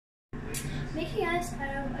making ice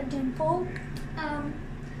out of a dimple. I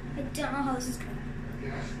don't know how this is going.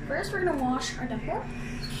 First, we're gonna wash our dimple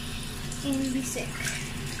in the sink.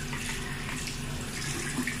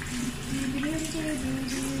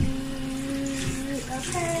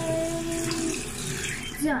 Okay,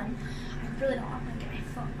 done. I really don't want to get my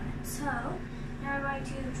foot on it, so now I'm going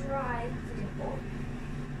to dry the dimple.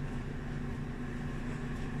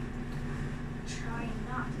 Try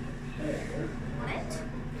not to get hair on it.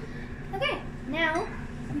 Okay, now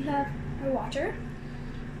we have our water.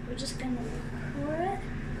 We're just gonna pour it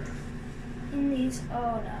in these.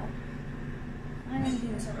 Oh no, I'm gonna do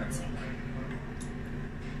this over the sink.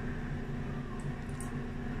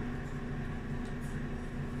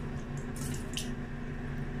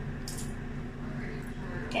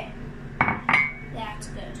 Okay, that's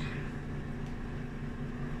good.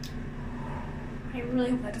 I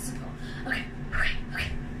really hope that doesn't go.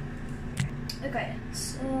 Okay,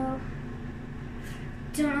 so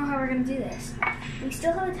don't know how we're gonna do this. We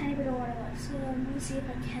still have a tiny bit of water left, so I'm gonna see if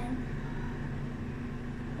I can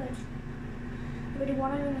put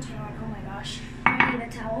water in the towel. Oh my gosh, I need a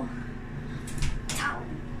towel.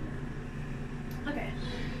 Okay,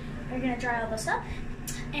 we're gonna dry all this up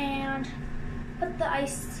and put the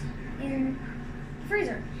ice in the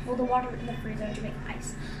freezer. Well, the water in the freezer to make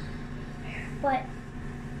ice. But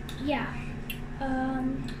yeah,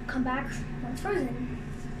 come back when it's frozen.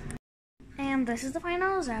 And this is the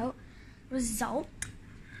final result.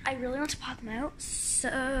 I really want to pop them out,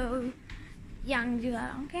 so yeah, I'm gonna do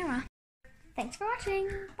that on camera. Thanks for watching.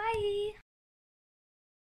 Bye.